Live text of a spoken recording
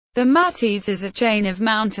The Matese is a chain of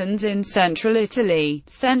mountains in central Italy,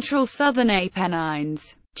 central southern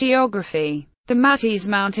Apennines. Geography. The Matese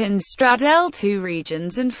Mountains straddle 2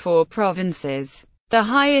 regions and 4 provinces. The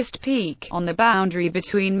highest peak, on the boundary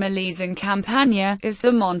between Molise and Campania, is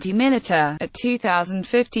the Monte Milita, at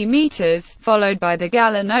 2,050 meters, followed by the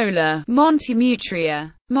Gallinola, Monte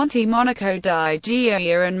Mutria, Monte Monaco di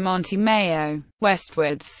Gioia and Monte Maio.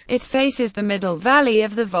 Westwards, it faces the middle valley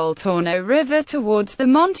of the Volturno River towards the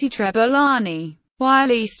Monte Trebbiani, while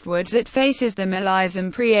eastwards it faces the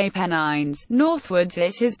Milesian Preapennines. Northwards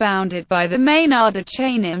it is bounded by the Mainarda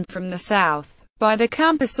chain and from the south by the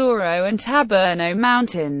Campasoro and Taburno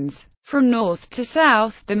mountains. From north to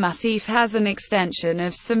south, the massif has an extension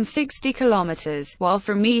of some 60 kilometers, while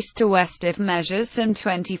from east to west it measures some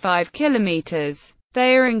 25 kilometers.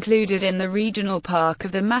 They are included in the regional park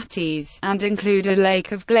of the Matese, and include a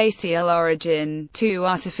lake of glacial origin, 2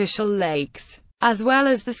 artificial lakes, as well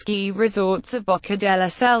as the ski resorts of Bocca della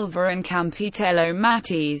Selva and Campitello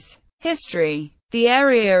Matese. History. The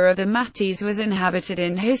area of the Matese was inhabited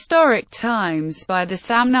in historic times by the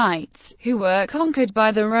Samnites, who were conquered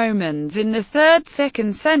by the Romans in the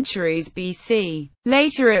 3rd–2nd centuries BC.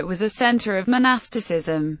 Later it was a center of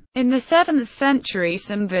monasticism. In the 7th century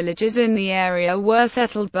some villages in the area were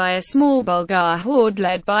settled by a small Bulgar horde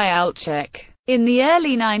led by Alchek. In the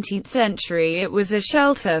early 19th century it was a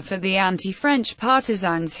shelter for the anti-French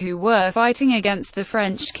partisans who were fighting against the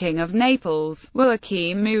French king of Naples,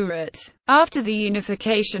 Joachim Murat. After the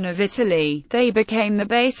unification of Italy, they became the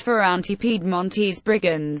base for anti-Piedmontese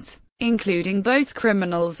brigands, including both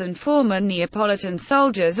criminals and former Neapolitan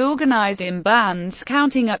soldiers organized in bands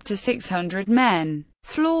counting up to 600 men.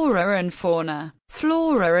 Flora and fauna.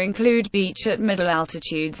 Flora include beech at middle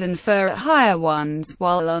altitudes and fir at higher ones,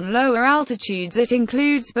 while on lower altitudes it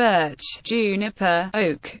includes birch, juniper,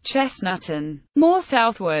 oak, chestnut and, more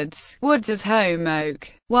southwards, woods of holm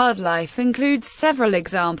oak. Wildlife includes several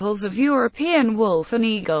examples of European wolf and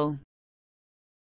eagle.